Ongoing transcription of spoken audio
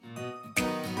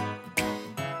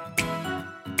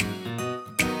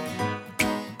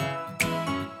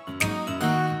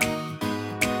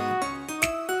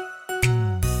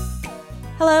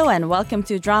Hello and welcome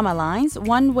to Drama Lines,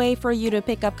 one way for you to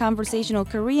pick up conversational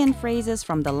Korean phrases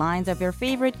from the lines of your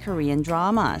favorite Korean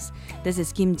dramas. This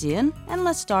is Kim Ji-eun, and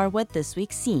let's start with this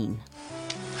week's scene.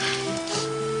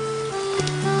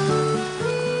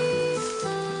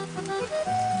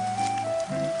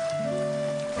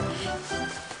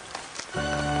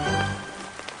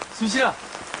 순실아.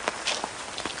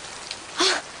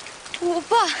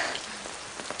 오빠.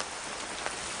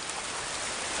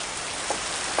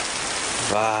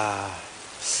 와,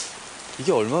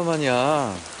 이게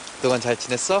얼마만이야? 그동안 잘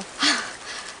지냈어?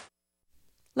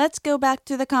 Let's go back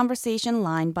to the conversation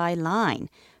line by line.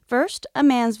 First, a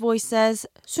man's voice says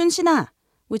순신아,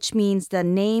 which means the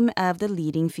name of the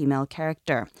leading female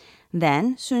character.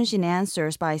 Then, 순신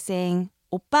answers by saying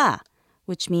오빠,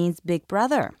 which means big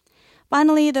brother.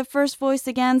 Finally, the first voice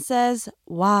again says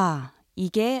와,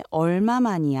 이게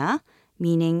얼마만이야?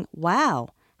 Meaning, wow,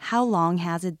 how long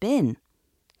has it been?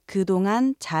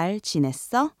 그동안 잘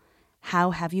지냈어?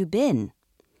 How have you been?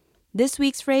 This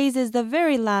week's phrase is the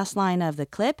very last line of the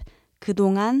clip.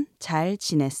 그동안 잘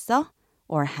지냈어?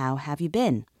 Or how have you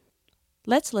been?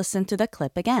 Let's listen to the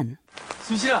clip again.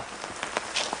 순실아.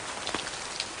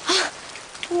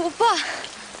 오빠.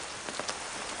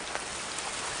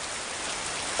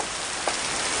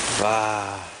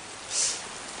 와,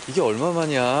 이게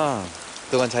얼마만이야?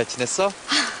 그동안 잘 지냈어?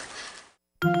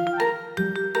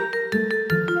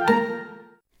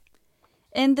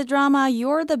 In the drama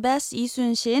You're the Best, Lee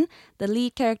Sun-shin, the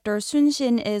lead character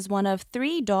Sun-shin is one of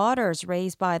three daughters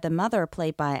raised by the mother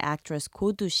played by actress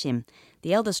Go Do-sim.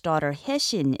 The eldest daughter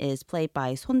Hae-shin is played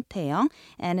by Son Tae-young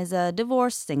and is a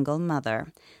divorced single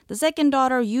mother. The second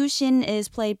daughter Yu-shin is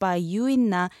played by Yoo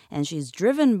In-na and she's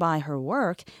driven by her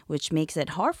work, which makes it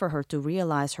hard for her to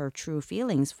realize her true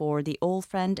feelings for the old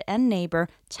friend and neighbor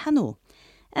Chan-woo.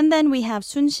 And then we have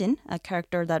Sun-shin, a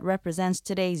character that represents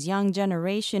today's young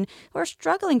generation who are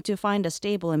struggling to find a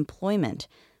stable employment.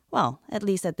 Well, at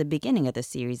least at the beginning of the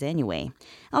series anyway.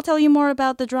 I'll tell you more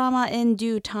about the drama in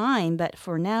due time, but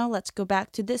for now, let's go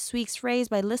back to this week's phrase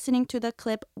by listening to the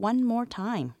clip one more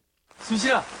time.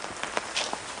 순실아.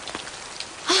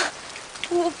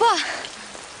 오빠.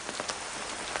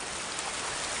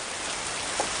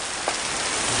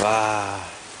 와,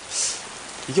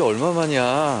 이게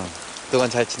얼마만이야? 그동안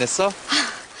잘 지냈어?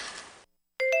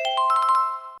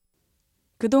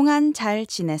 그동안 잘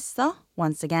지냈어?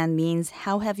 Once again means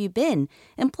how have you been,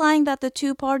 implying that the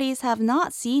two parties have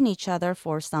not seen each other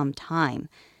for some time.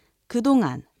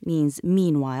 그동안 means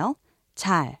meanwhile,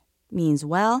 잘 means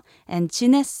well, and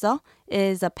지냈어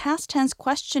is a past tense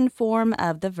question form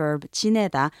of the verb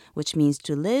지내다, which means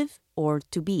to live or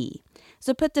to be.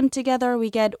 So put them together,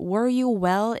 we get were you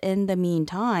well in the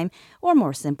meantime, or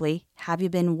more simply, have you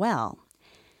been well?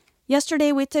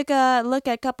 Yesterday, we took a look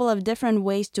at a couple of different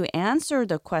ways to answer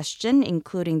the question,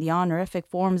 including the honorific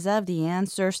forms of the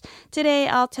answers. Today,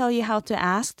 I'll tell you how to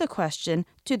ask the question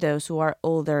to those who are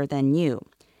older than you.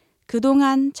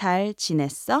 그동안 잘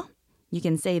지냈어? You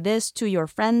can say this to your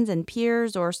friends and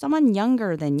peers or someone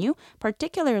younger than you,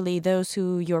 particularly those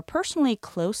who you're personally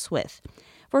close with.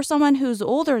 For someone who's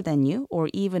older than you, or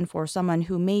even for someone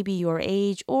who may be your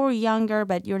age or younger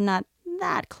but you're not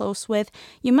that close with,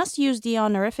 you must use the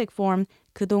honorific form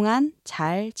그동안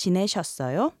잘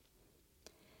지내셨어요?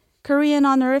 Korean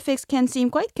honorifics can seem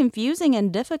quite confusing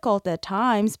and difficult at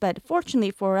times, but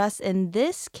fortunately for us in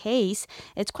this case,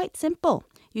 it's quite simple.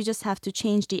 You just have to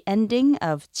change the ending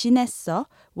of 지냈어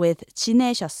with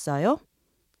지내셨어요.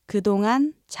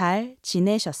 그동안 잘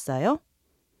지내셨어요?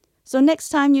 So next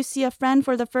time you see a friend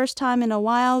for the first time in a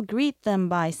while, greet them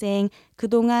by saying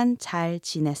그동안 잘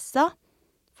지냈어?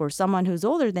 For someone who's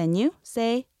older than you,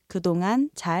 say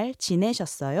그동안 잘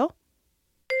지내셨어요?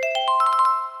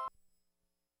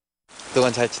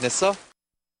 그동안 잘 지냈어?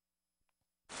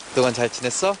 그동안 잘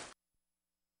지냈어?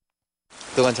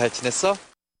 그동안 잘 지냈어?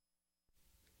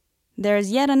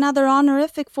 There's yet another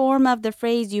honorific form of the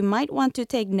phrase you might want to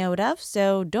take note of,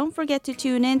 so don't forget to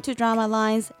tune in to Drama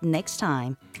Lines next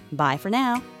time. Bye for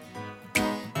now.